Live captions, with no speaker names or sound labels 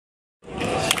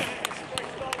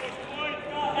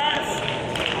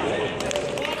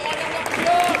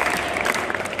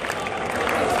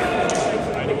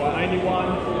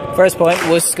First point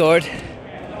was scored.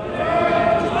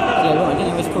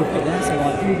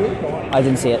 I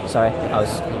didn't see it, sorry. I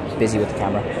was busy with the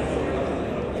camera.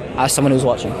 Ask someone who's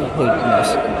watching. Who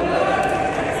knows?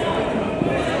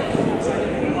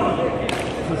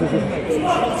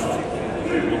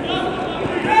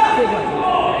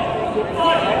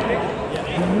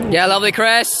 Yeah, lovely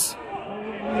Chris.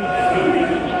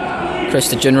 Chris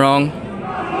to Junrong.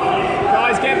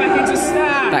 Guys, get back into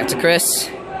snap. Back to Chris.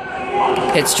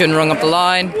 Hits Junrong up the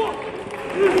line.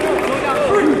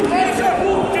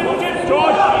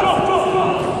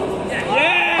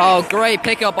 Oh, great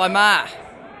pickup by Matt.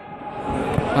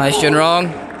 Nice Junrong.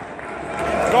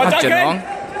 Not Junrong.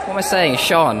 What am I saying?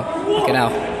 Sean. Look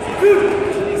out.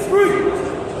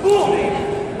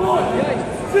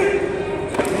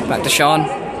 Back to Sean.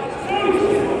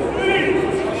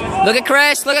 Look at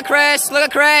Chris, look at Chris, look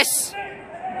at Chris!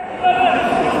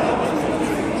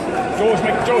 George.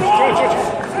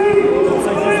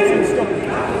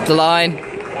 The line.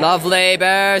 Lovely,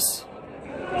 Bears.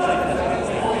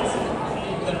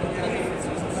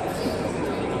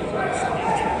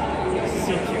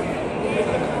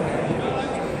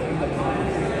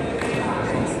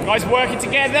 Guys working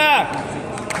together!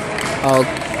 Oh,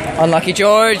 unlucky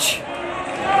George.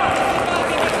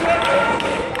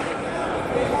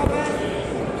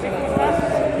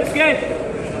 Let's go!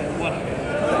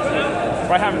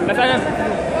 Right hand, left hand.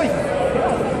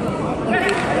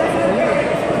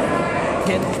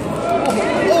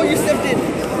 Oh, you stepped in.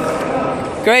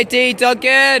 Great D,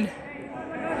 Duncan.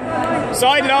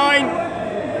 Sideline.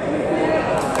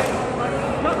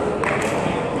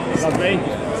 Lovely.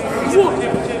 1,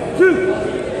 2,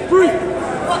 3.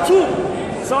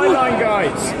 Sideline,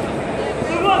 guys.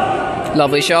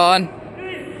 Lovely, Sean.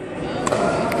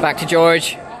 Back to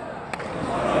George.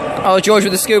 Oh, George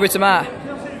with the scuba to Matt.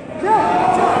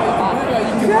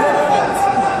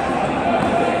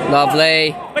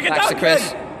 Lovely. Back to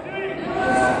Chris.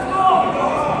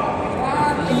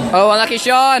 Oh, unlucky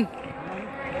Sean.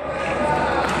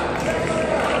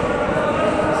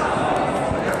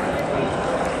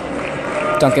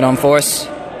 Duncan on force.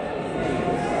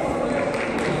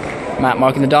 Matt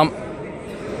marking the dump.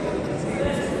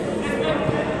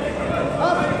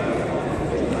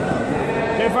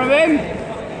 Get in front of him.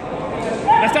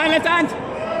 Left hand, left hand.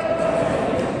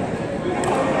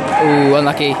 Ooh,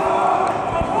 unlucky.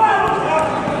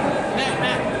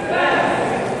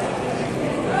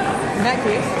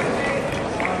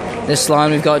 This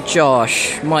line we've got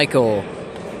Josh, Michael,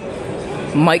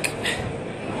 Mike,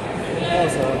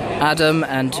 Adam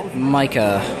and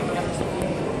Micah.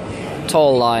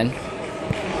 Tall line.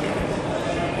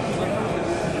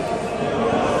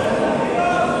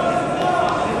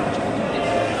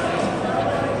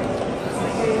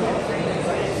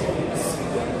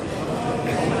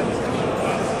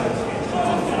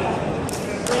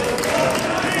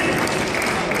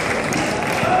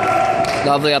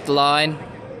 Lovely up the line.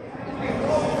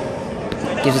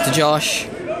 Gives it to Josh.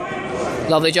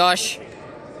 Lovely Josh.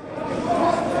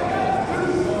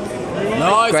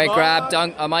 Nice. Great grab,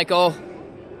 Michael.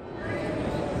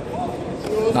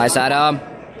 Nice Adam.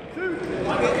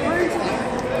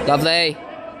 Lovely.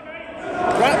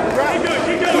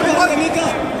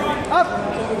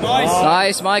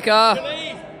 Nice Micah.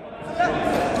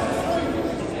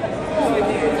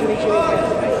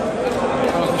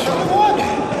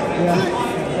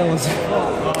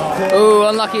 Ooh,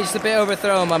 unlucky, just a bit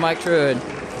overthrown by Mike Trude.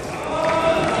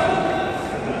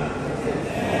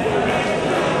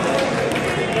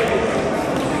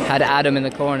 Had Adam in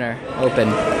the corner, open.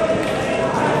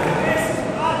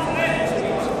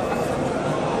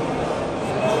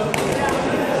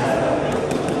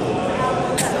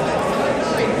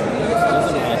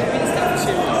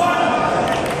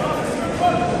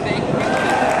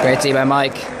 Great tee by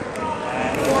Mike.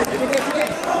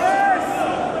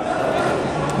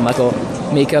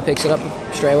 Mika picks it up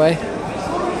straight away.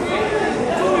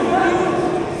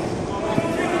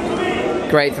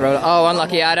 Great throw. Oh,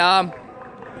 unlucky Adam.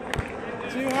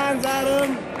 2 hands,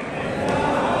 Adam.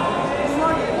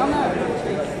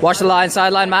 Watch the line,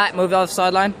 sideline, Matt. Move off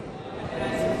sideline.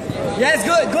 Yes,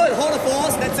 good. Hold the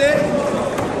force. That's it.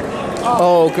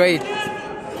 Oh, great.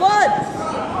 Good.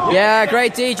 Yeah,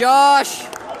 great D, Josh.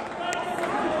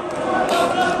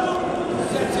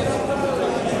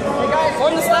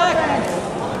 On the stack.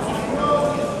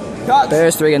 Cut.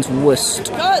 Bears 3 against Worcester.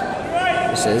 Cut.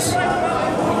 This is.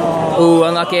 Ooh,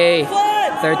 unlucky.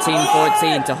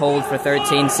 13-14 to hold for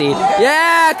 13 seed.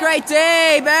 Yeah, great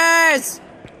day, Bears!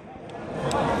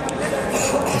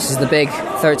 This is the big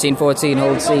 13-14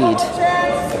 hold seed.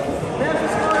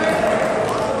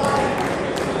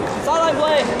 Sideline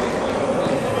play.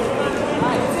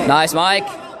 Nice, Mike.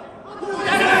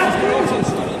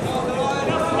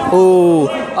 Ooh,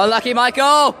 unlucky,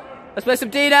 Michael. Let's play some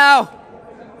D now.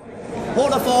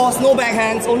 Hold the force, no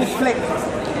backhands, only flick.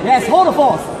 Yes, hold the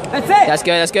force. That's it. That's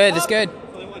good, that's good, that's good.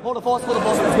 Hold the force, hold the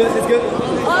force. That's good, that's good.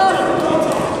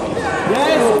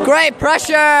 Yes. Great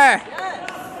pressure.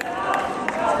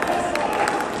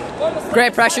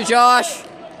 Great pressure, Josh.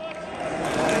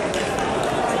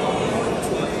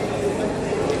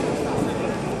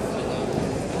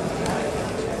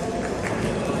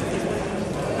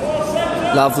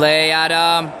 Lovely,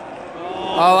 Adam.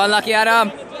 Oh, unlucky,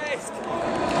 Adam.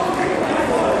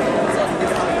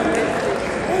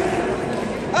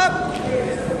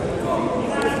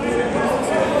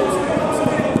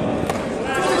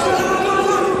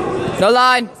 No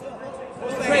line.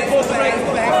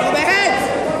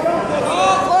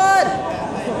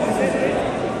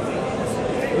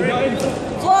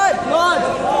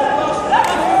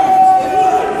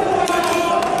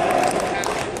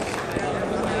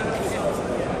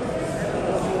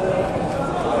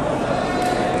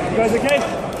 You guys okay?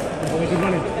 Good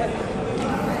running.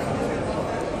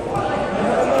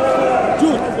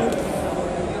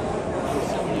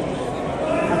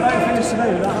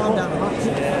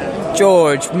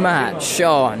 George, Matt,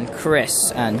 Sean,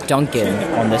 Chris, and Duncan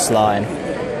on this line.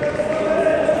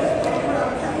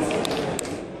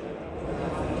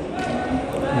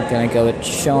 I'm gonna go with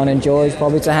Sean and George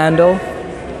probably to handle.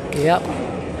 Yep.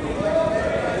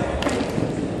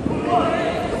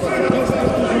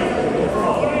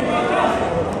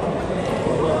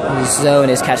 The zone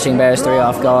is catching Bears 3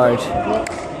 off guard.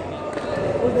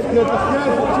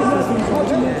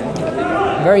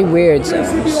 Very weird zone,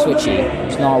 switchy.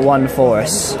 It's not one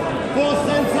force.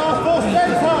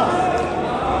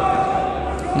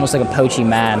 Almost like a poachy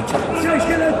man.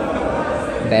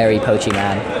 Very poachy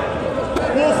man.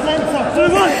 No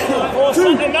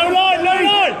line, no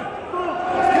line!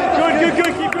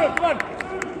 Good, keep good, come on.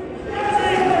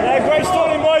 Yeah, great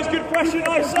starting, boys, good pressure,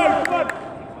 nice zone, come on.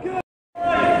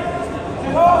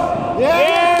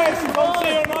 Yes,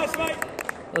 nice, mate.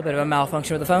 A little bit of a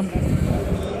malfunction with the phone.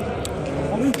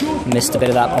 Missed a bit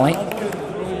of that point.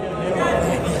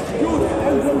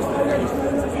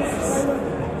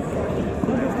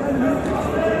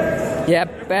 Yeah,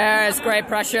 Bears, great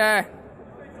pressure.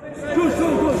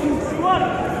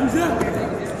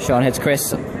 Sean hits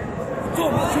Chris.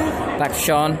 Back to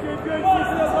Sean.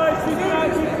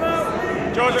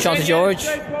 Sean to George.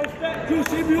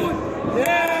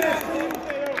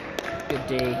 Good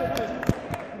D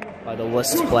by the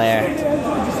Worcester player.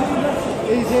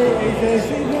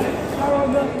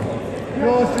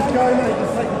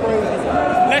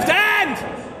 Left hand!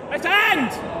 Left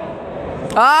hand!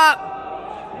 Ah!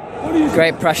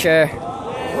 Great pressure.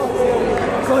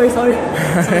 Sorry.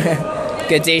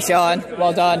 Good D, Sean.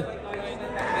 Well done.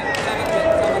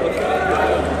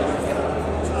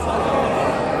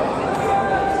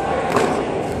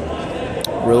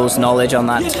 Rules knowledge on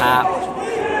that tap.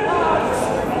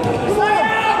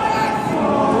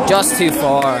 Just too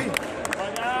far.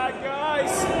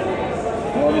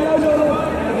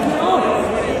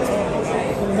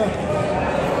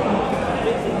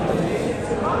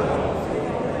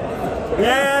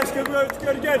 Yes, good move,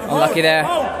 good again. Unlucky there.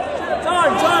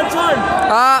 Time.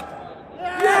 Up.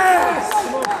 Yes!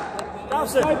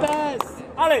 That's it.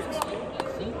 Alex.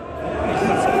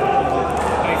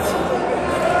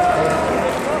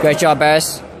 Great job,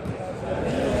 Bears.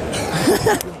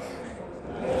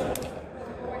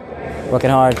 Working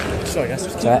hard. Sorry, guys,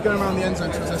 just keep right. going around the end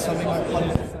zone because there's something like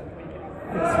 100.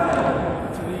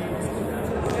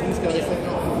 These guys, you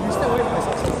stay away from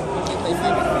this.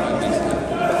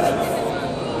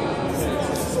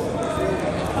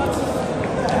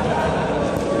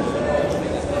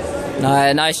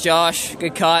 Nice, Josh.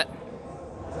 Good cut.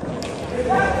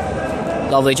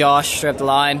 Lovely, Josh. Straight up the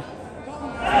line.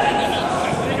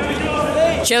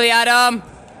 Chilly, Adam.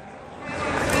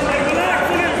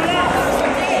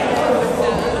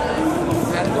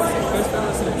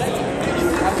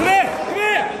 Come here!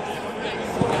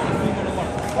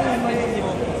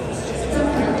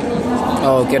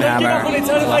 Oh, good hammer.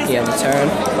 Lucky on the turn.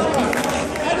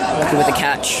 Lucky with the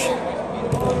catch.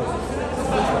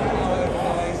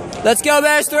 Let's go,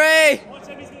 Bears 3!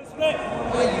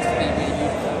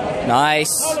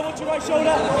 Nice.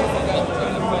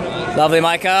 Lovely,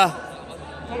 Micah.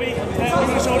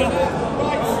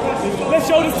 Left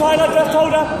shoulder tight, left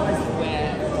shoulder.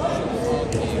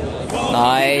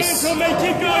 Nice. Keep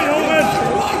going, Holman.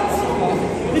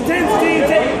 Intensity.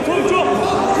 Drop.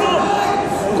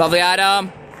 Lovely,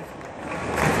 Adam.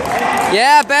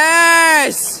 Yeah,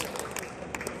 Bears!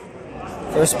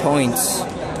 First points.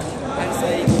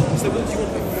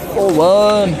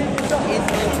 4-1.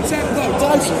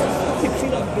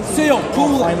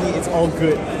 Finally, it's all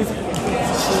good.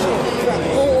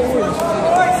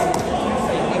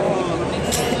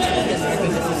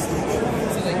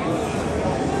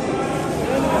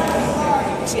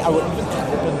 See, I would even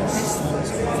open this.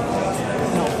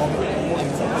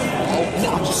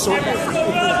 I'm just so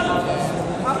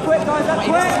Quick, guys, up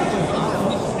quick!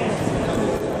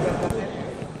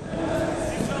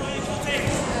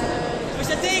 What's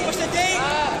the ding? What's the ding?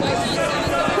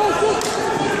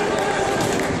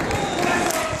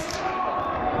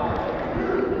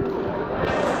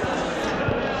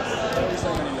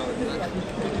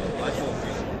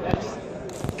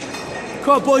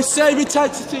 Come on, boys, save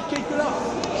intensity, keep it up.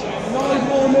 9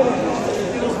 more minutes.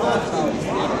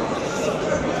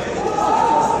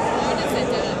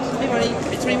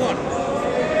 It's 21.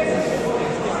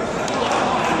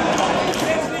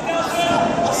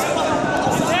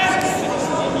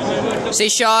 See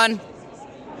Sean.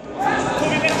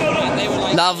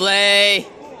 Lovely.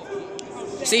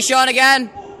 See Sean again.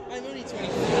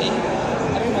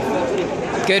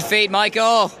 Good feet,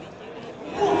 Michael.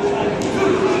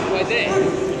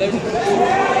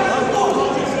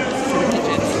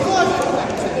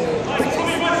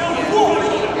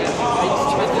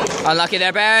 Unlucky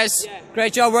there, Bears.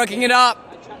 Great job working it up.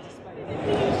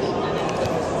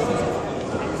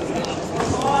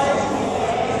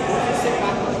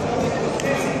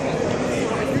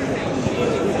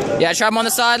 Yeah, try him on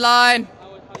the sideline.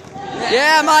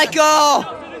 Yeah, Michael.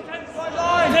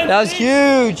 That was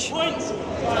huge.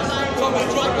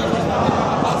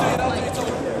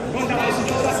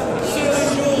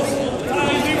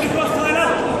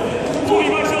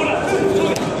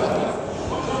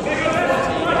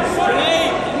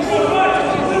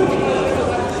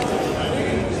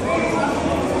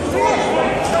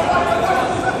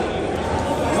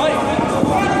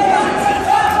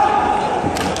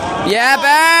 Yeah,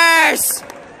 Bears!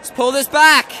 Let's pull this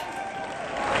back.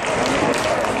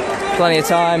 Plenty of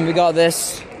time, we got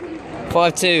this.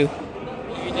 5-2.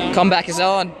 Comeback is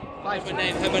on.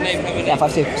 Yeah,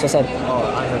 5-2, so I said. Oh,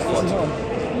 I heard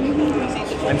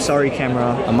 4-2. I'm sorry,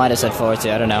 camera. I might have said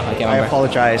 4-2, I don't know, I can't remember. I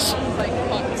apologize.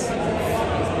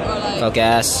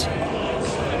 Focus.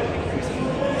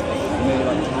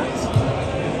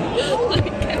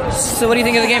 So what do you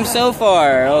think of the game so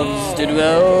far?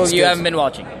 You haven't been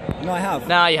watching. No, I have.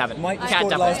 No, you haven't. Mike Can't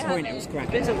scored tell. last point, it was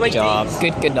cracking. Good job.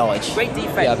 Good knowledge. Great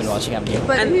defense. You have been watching, haven't you?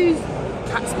 But who's...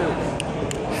 Cat's milk.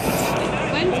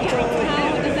 When's how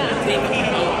is that?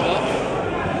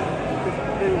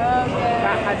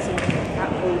 Cat had some cat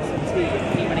pulled some tea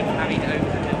when it carried over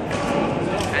the milk.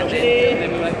 And then they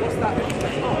were like, what's that?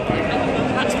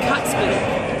 That's cat's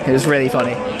milk. It was really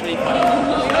funny.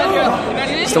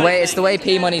 It's the way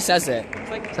P Money says it.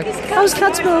 It's like, how's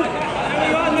cat's milk?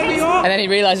 And then he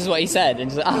realizes what he said and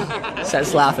just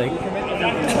starts laughing.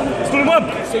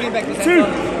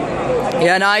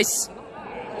 Yeah, nice. So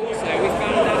we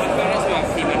found out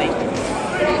about P Money.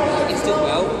 He's still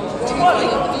well.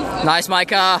 Nice,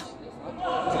 Micah.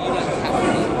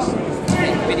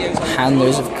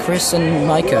 Handlers of Chris and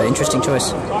Micah. Interesting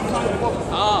choice.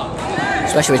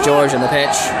 Especially with George on the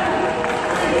pitch.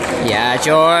 Yeah,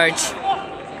 George.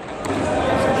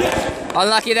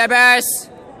 Unlucky there, Bears.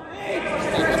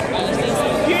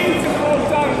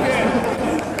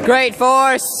 Great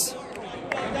force.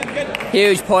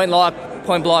 Huge point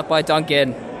block by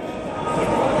Duncan.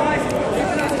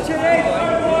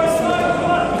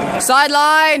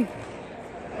 Sideline.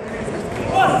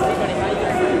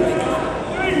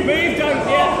 Move, don't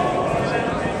get.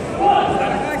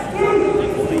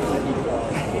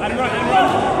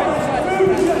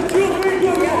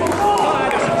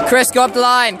 Chris, go up the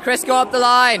line. Chris, go up the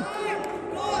line.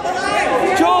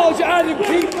 George, Adam,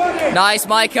 keep running. Nice,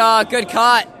 Micah. Good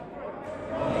cut.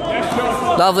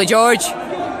 Lovely, George.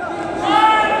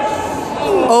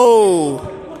 Oh.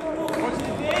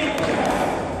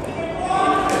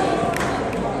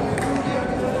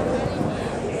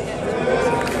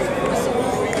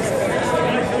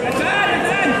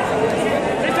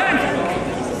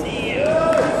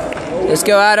 Let's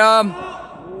go, Adam.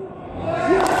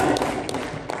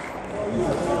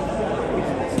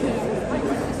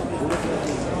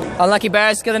 Unlucky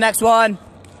Bears, go to the next one.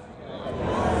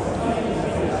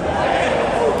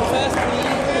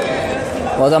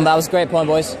 Well done, that was a great point,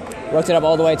 boys. Worked it up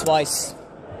all the way twice.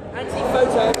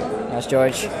 Anti-photo. Nice,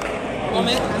 George.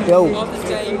 Moment. Go. After the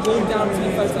game, warm down to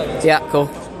the photo. Yeah, cool.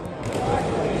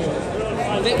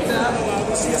 Victor.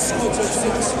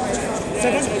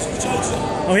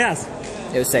 Oh, yes.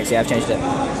 It was 6, yeah, I've changed it.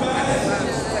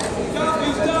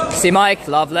 See Mike,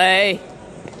 lovely.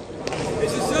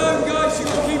 This is so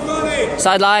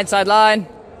Sideline, sideline.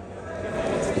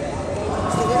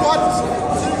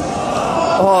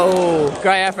 Oh,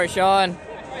 great effort, Sean.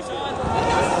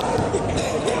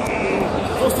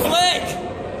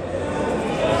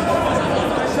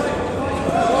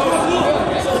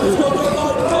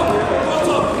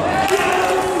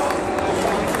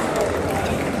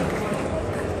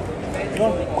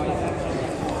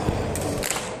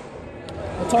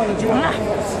 What time did you want?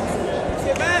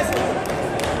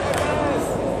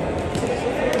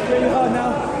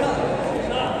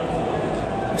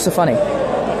 What's so funny? What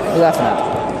are you laughing at?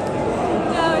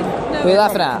 No, What are you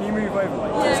laughing at? Can you move over?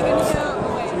 Yeah, I'm going to go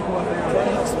away.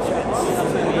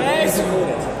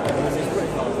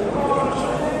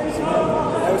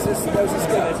 There was this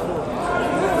guy.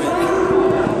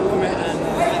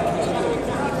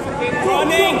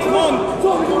 Running, come on!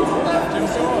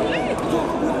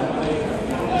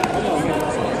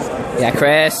 Yeah,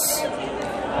 Chris.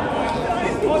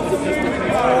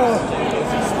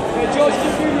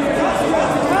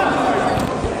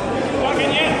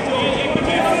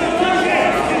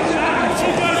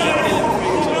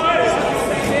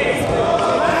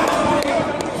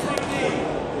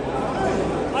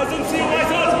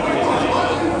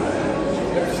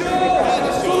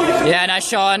 Yeah, nice,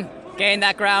 Sean. Gain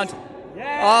that ground.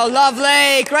 Oh,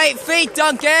 lovely. Great feet,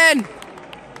 Duncan.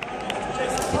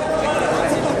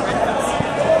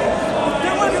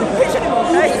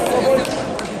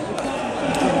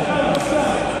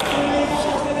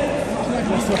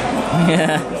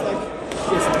 Yeah.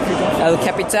 El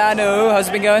Capitano, how's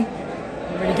it been going?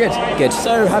 Really good. Good.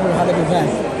 So happy we had a good game.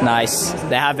 Nice.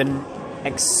 They have been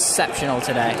exceptional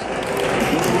today.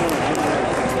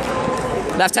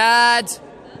 Left hand.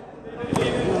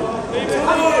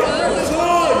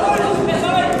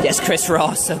 Yes, Chris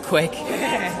Ross, so quick.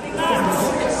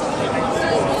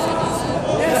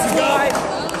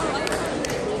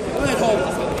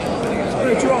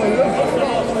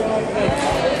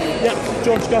 Yeah,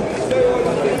 George, go.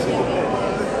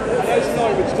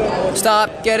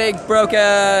 Stop getting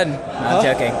broken. No, I'm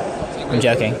joking. I'm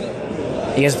joking.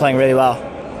 You guys are playing really well.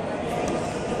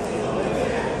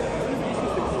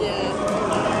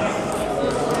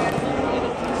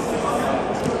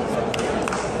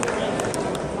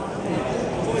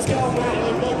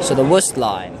 So the Worcester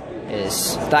line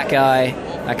is that guy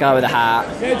with the hat,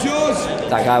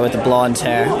 that guy with the blonde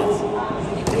hair.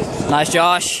 Nice,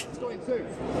 Josh.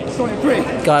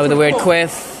 Guy with the weird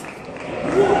quiff,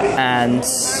 and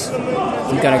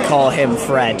I'm gonna call him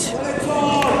Fred.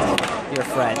 You're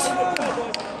Fred.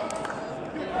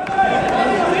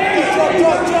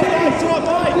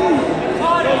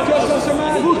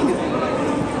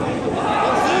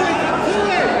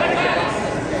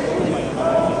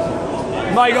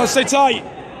 Mike, you gotta stay tight.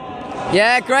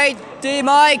 Yeah, great, D,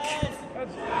 Mike.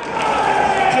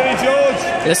 George.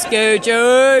 Let's go,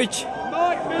 George.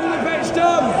 Mike, middle of the pitch,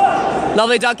 done.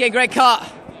 Lovely, Duncan. Great cut.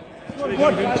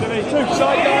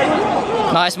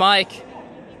 Nice, Mike.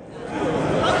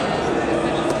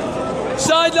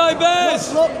 Sideline,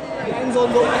 Bears.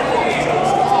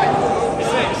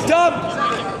 Done.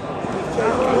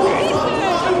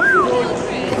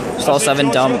 Stall 7,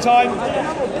 dumb.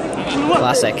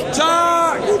 Classic.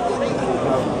 Tack.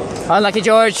 Unlucky,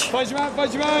 George. Face your man,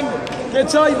 face your man. Get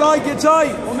tight, Mike, get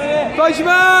tight. Face your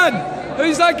man.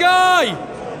 Who's that guy?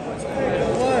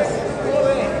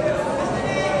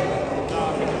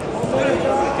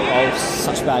 Oh,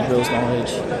 such bad rules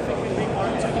knowledge.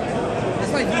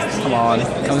 Come on,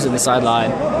 comes in the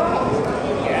sideline.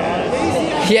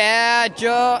 Yeah,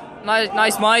 Joe.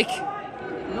 Nice, Mike.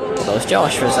 That was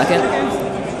Josh for a second.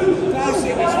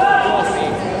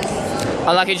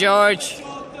 Unlucky, George.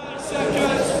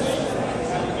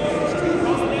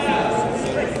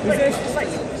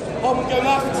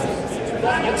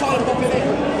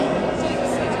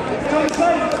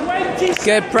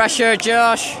 Good pressure,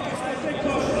 Josh.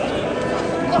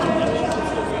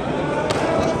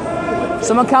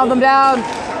 Someone count them down.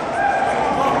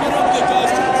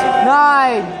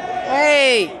 9,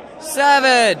 8,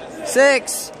 7,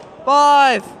 6,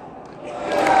 5.